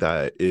I think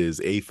that is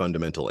a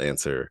fundamental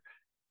answer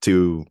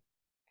to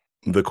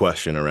the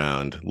question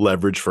around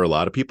leverage for a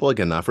lot of people.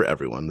 Again, not for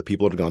everyone. The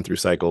people that have gone through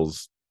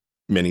cycles,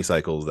 many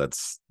cycles,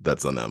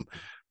 that's on them.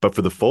 But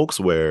for the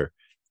folks where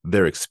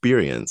their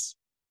experience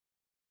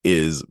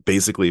is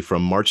basically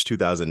from March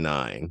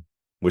 2009,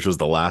 which was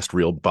the last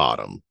real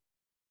bottom,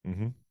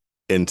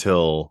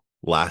 until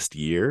last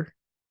year,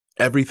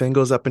 everything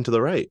goes up into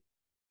the right.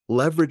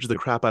 Leverage the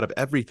crap out of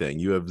everything.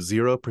 You have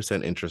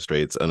 0% interest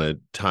rates on a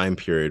time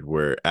period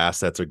where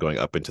assets are going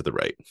up into the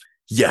right.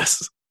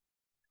 Yes.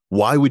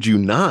 Why would you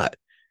not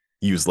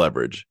use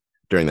leverage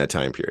during that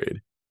time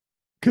period?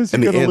 Because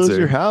you're going to lose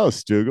your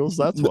house, Dougals.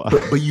 That's why.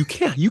 But you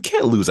can't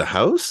lose a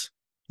house.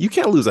 You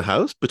can't lose a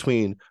house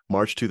between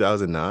March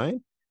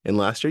 2009 and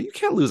last year. You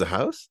can't lose a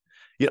house.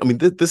 Yeah, I mean,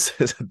 this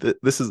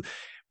is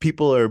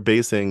people are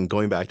basing,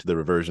 going back to the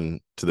reversion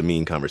to the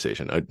mean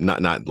conversation,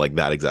 not like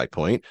that exact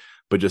point,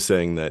 but just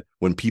saying that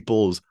when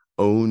people's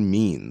own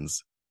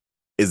means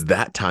is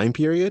that time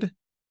period.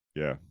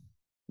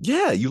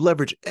 Yeah, you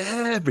leverage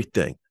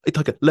everything. I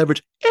talk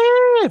leverage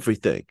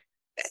everything.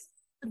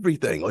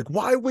 Like,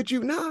 why would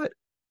you not?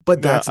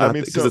 But that's not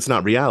because it's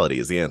not reality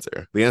is the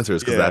answer. The answer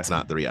is because that's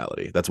not the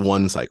reality. That's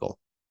one cycle.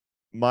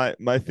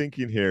 My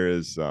thinking here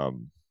is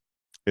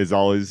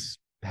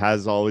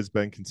has always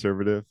been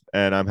conservative,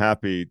 and I'm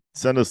happy.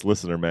 Send us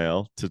listener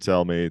mail to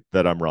tell me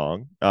that I'm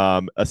wrong,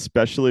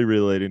 especially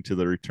relating to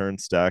the return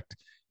stacked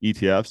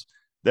ETFs.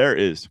 There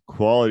is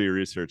quality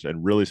research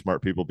and really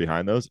smart people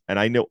behind those, and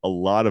I know a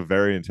lot of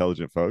very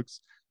intelligent folks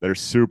that are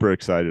super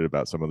excited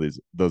about some of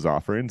those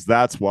offerings.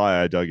 That's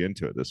why I dug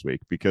into it this week,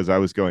 because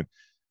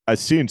I've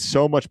seen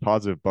so much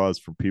positive buzz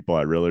from people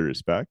I really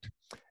respect,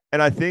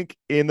 and I think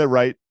in the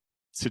right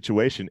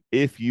situation,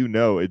 if you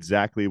know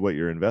exactly what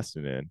you're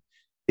investing in,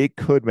 it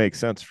could make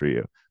sense for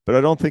you. But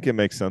I don't think it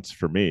makes sense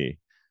for me,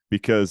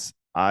 because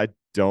I'm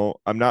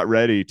not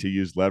ready to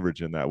use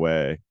leverage in that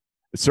way.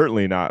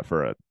 Certainly not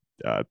for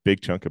a big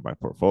chunk of my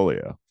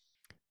portfolio.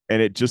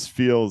 And it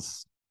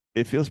feels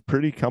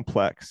pretty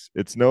complex.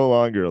 It's no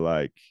longer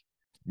like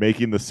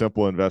making the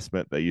simple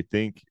investment that you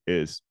think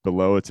is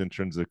below its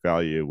intrinsic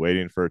value,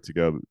 waiting for it to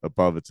go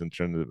above its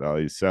intrinsic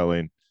value,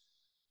 selling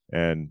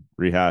and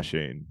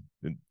rehashing.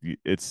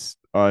 It's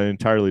an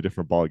entirely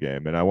different ball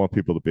game, and I want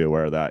people to be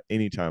aware of that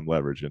anytime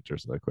leverage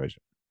enters the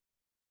equation.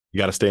 You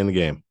got to stay in the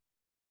game,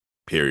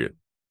 period.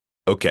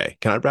 Okay,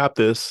 can I wrap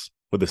this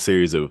with a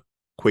series of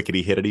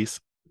quickity hittities?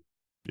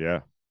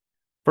 Yeah.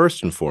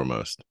 First and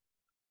foremost,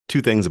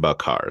 two things about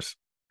cars.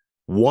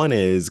 One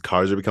is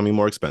cars are becoming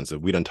more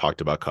expensive. We done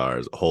talked about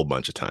cars a whole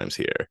bunch of times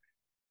here.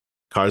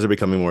 Cars are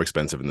becoming more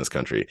expensive in this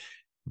country.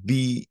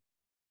 The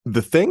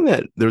thing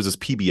that there was this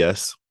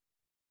PBS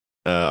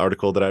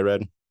article that I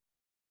read,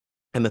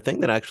 and the thing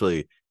that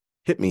actually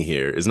hit me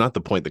here is not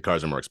the point that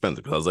cars are more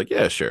expensive, because I was like,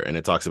 yeah, sure. And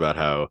it talks about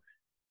how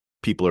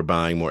people are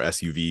buying more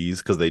SUVs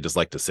because they just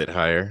like to sit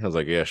higher. I was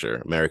like, yeah, sure.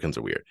 Americans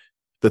are weird.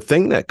 The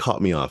thing that caught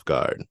me off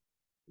guard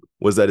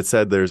was that it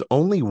said there's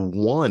only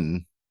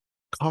one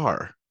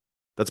car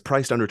that's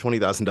priced under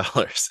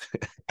 $20,000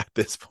 at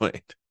this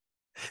point.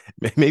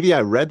 Maybe I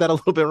read that a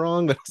little bit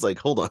wrong, but I was like,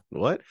 hold on,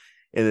 what?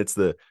 And it's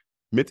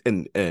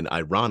and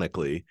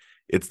ironically,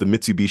 it's the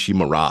Mitsubishi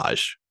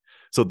Mirage.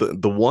 So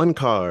the one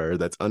car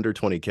that's under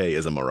 20K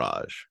is a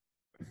Mirage.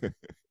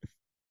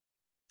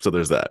 So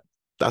there's that.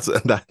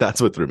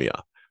 That's what threw me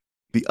off.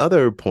 The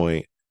other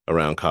point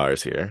around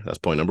cars here, that's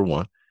point number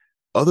one.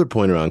 Other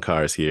point around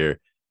cars here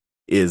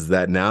is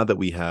that now that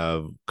we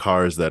have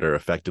cars that are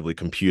effectively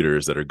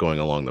computers that are going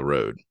along the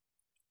road,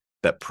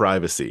 that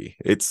privacy,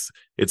 it's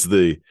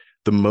the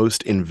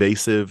most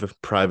invasive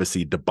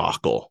privacy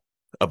debacle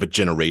of a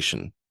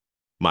generation.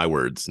 My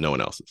words, no one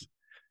else's.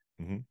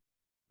 Mm-hmm.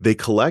 They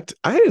collect,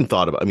 I hadn't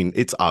thought about, I mean,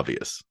 it's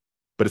obvious,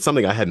 but it's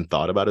something I hadn't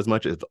thought about as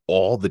much as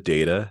all the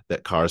data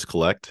that cars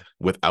collect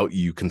without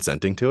you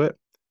consenting to it.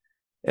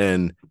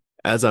 And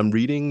as I'm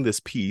reading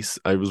this piece,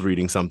 I was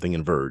reading something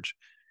in Verge.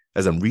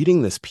 As I'm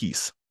reading this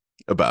piece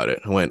about it,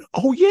 I went,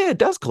 oh yeah, it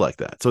does collect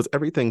that. So it's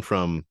everything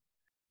from,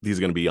 these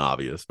are going to be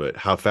obvious, but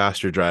how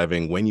fast you're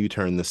driving, when you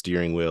turn the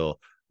steering wheel,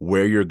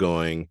 where you're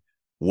going,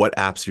 what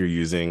apps you're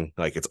using,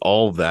 like it's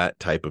all that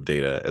type of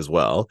data as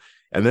well.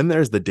 And then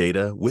there's the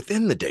data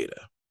within the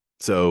data.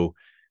 So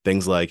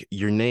things like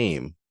your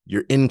name,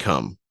 your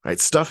income, right?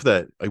 Stuff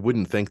that I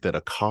wouldn't think that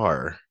a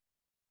car,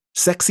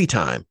 sexy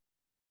time.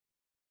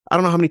 I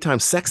don't know how many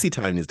times sexy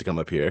time needs to come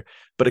up here,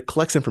 but it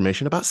collects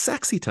information about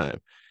sexy time.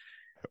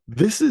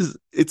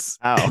 It's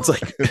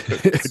like,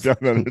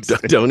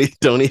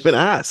 don't even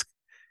ask.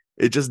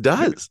 It just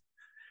does.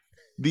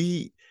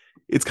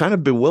 It's kind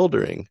of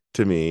bewildering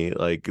to me.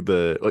 Like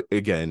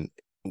again,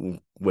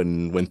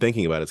 when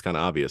thinking about it, it's kind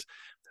of obvious,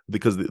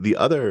 because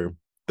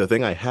the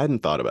thing I hadn't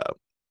thought about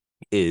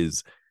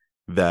is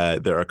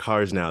that there are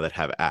cars now that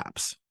have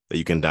apps that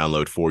you can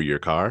download for your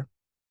car.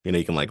 You know,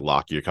 you can like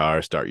lock your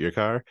car, start your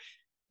car,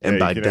 and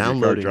by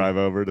downloading, drive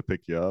over to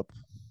pick you up.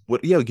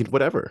 You can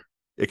whatever.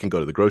 It can go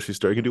to the grocery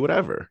store. You can do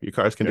whatever. Your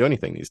cars can do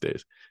anything these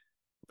days.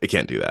 It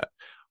can't do that.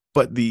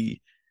 But the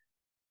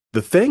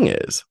thing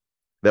is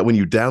that when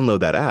you download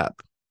that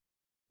app,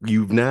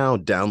 you've now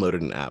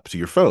downloaded an app to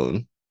your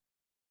phone.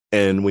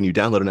 And when you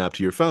download an app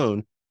to your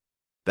phone,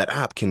 that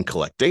app can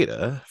collect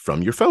data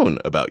from your phone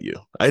about you.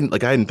 I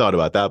hadn't thought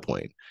about that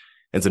point.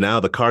 And so now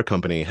the car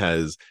company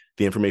has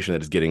the information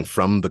that is getting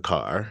from the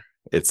car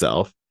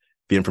itself,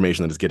 the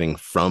information that is getting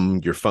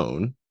from your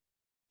phone,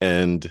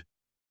 and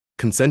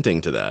consenting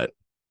to that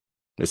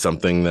is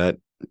something that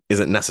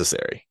isn't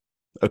necessary,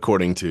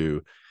 according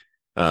to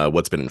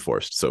what's been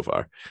enforced so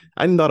far.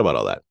 I hadn't thought about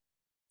all that.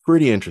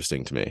 Pretty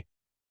interesting to me.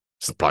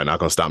 It's probably not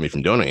going to stop me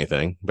from doing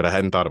anything, but I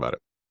hadn't thought about it.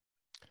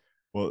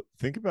 Well,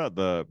 think about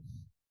the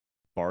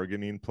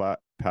bargaining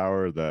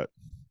power that,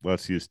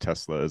 let's use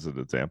Tesla as an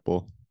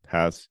example,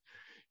 has.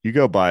 You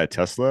go buy a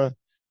Tesla,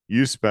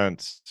 you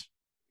spent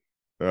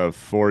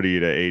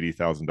 $40,000 to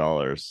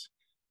 $80,000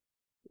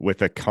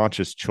 with a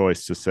conscious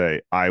choice to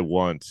say, I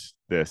want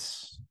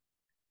this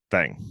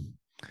thing.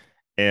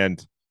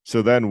 And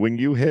so then when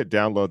you hit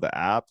download the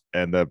app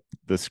and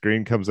the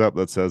screen comes up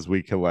that says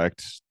we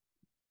collect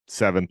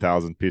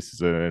 7,000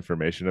 pieces of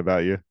information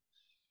about you,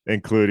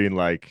 including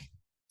like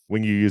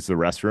when you use the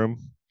restroom,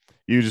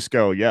 you just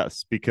go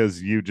yes,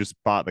 because you just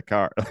bought the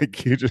car.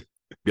 Like you just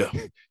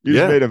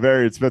made a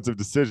very expensive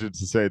decision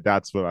to say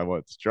that's what I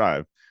want to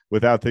drive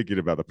without thinking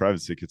about the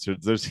privacy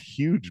concerns. There's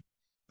huge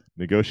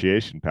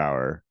negotiation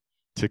power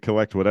to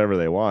collect whatever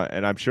they want.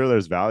 And I'm sure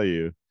there's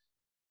value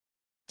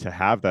to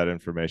have that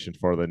information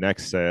for the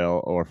next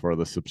sale or for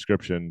the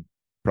subscription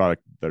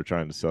product they're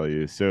trying to sell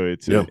you. So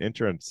it's an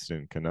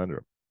interesting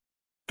conundrum.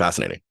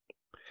 Fascinating.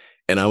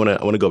 And I want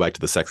to go back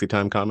to the sexy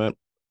time comment,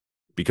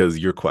 because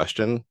your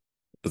question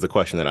was the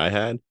question that I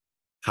had.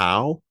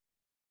 How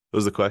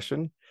was the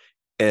question?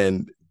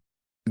 And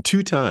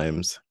 2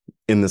 times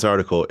in this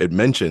article, it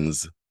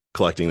mentions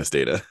collecting this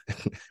data,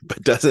 but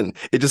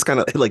it just kind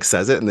of like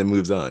says it and then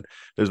moves on.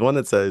 There's one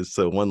that says,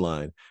 so one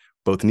line,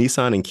 both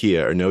Nissan and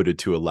Kia are noted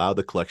to allow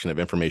the collection of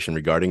information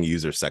regarding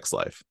user sex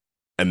life.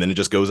 And then it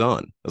just goes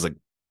on. I was like,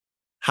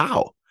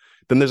 how?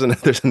 Then there's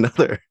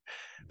another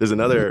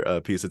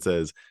piece that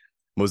says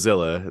the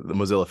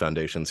Mozilla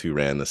Foundations, who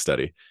ran the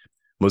study.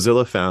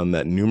 Mozilla found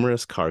that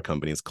numerous car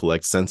companies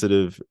collect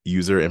sensitive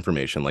user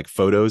information like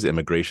photos,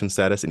 immigration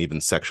status, and even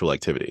sexual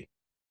activity.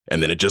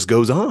 And then it just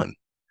goes on.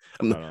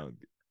 How?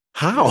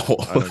 How?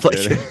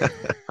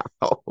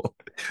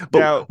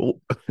 Now,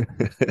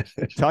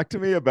 talk to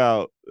me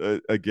about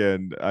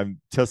again.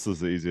 Tesla's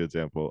the easy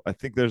example. I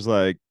think there's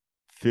like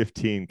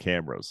 15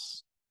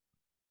 cameras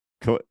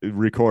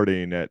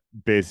recording at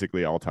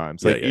basically all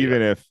times. Like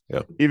even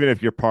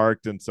if you're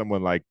parked and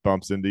someone like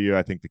bumps into you,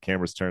 I think the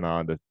cameras turn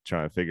on to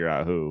try and figure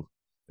out who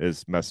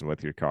is messing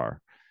with your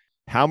car.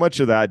 How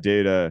much of that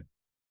data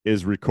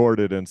is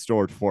recorded and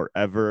stored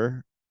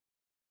forever?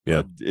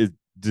 Yeah. Did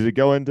it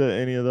go into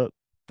any of that?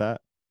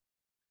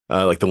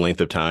 Like the length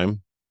of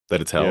time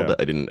that it's held? Yeah.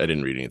 I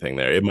didn't read anything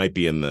there. It might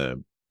be in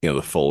the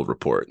the full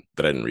report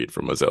that I didn't read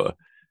from Mozilla,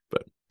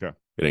 but it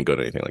didn't go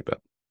to anything like that.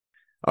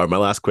 All right, my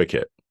last quick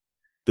hit.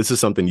 This is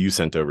something you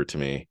sent over to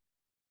me,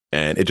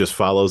 and it just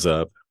follows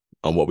up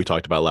on what we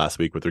talked about last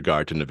week with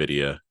regard to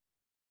NVIDIA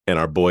and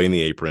our boy in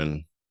the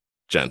apron,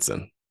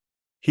 Jensen.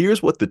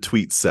 Here's what the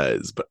tweet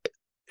says, but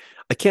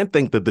I can't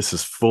think that this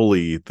is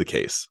fully the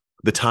case.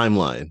 The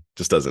timeline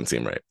just doesn't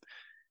seem right.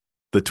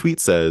 The tweet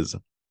says,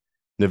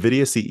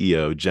 NVIDIA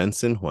CEO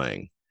Jensen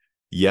Huang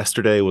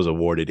yesterday was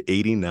awarded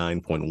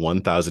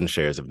 89.1 thousand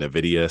shares of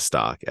NVIDIA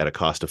stock at a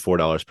cost of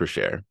 $4 per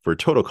share for a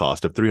total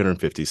cost of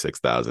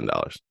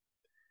 $356,000.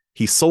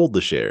 He sold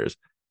the shares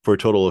for a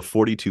total of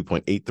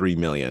 $42.83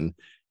 million,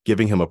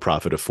 giving him a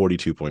profit of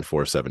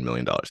 $42.47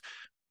 million.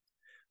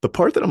 The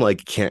part that I'm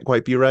like, can't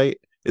quite be right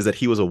is that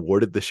he was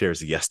awarded the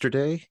shares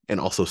yesterday and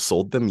also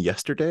sold them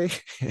yesterday.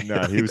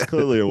 No, he was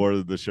clearly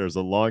awarded the shares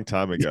a long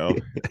time ago.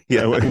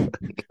 Yeah.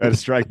 At a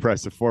strike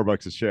price of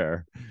 $4 a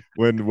share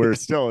when we're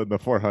still in the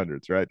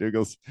 400s, right,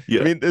 Douglas? Yeah.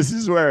 I mean, this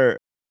is where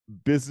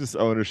business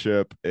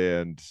ownership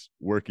and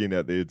working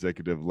at the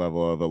executive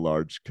level of a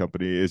large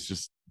company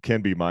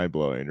can be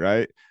mind-blowing,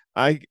 right?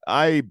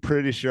 I'm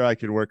pretty sure I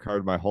can work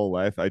hard my whole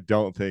life. I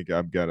don't think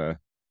I'm gonna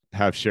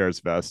have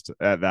shares vest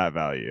at that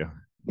value.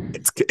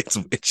 It's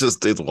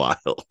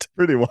wild.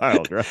 Pretty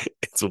wild, right?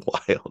 It's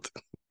wild.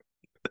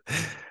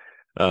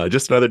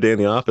 Just another day in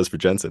the office for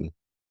Jensen.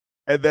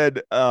 And then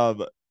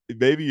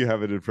maybe you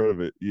have it in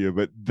front of you,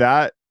 but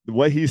that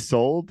what he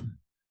sold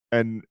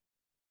and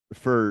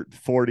for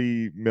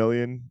 $40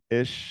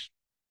 million-ish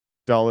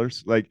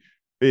like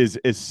is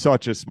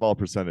such a small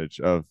percentage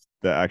of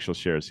the actual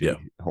shares he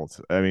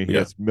holds. I mean, he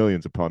has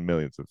millions upon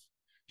millions of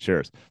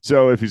shares.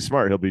 So if he's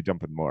smart, he'll be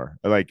dumping more.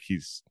 Like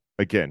he's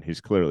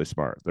clearly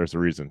smart. There's a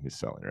reason he's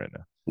selling right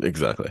now.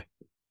 Exactly.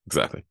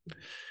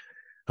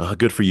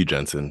 Good for you,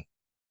 Jensen.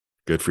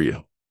 Good for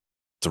you.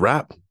 It's a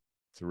wrap.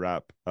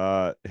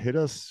 Hit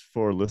us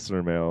for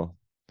listener mail,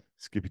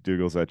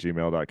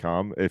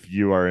 skippydougals@gmail.com. If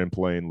you are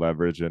employing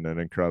leverage in an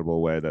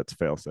incredible way that's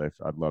fail-safe,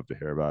 I'd love to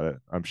hear about it.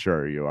 I'm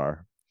sure you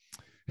are.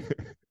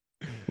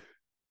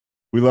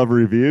 We love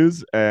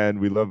reviews, and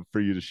we love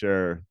for you to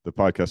share the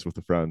podcast with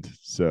a friend.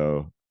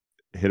 So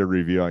hit a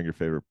review on your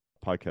favorite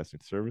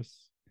podcasting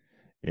service.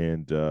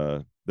 And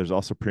there's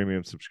also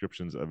premium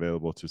subscriptions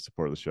available to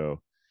support the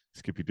show.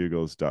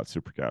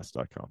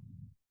 skippydougals.supercast.com.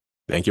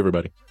 Thank you,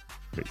 everybody.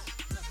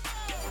 Peace.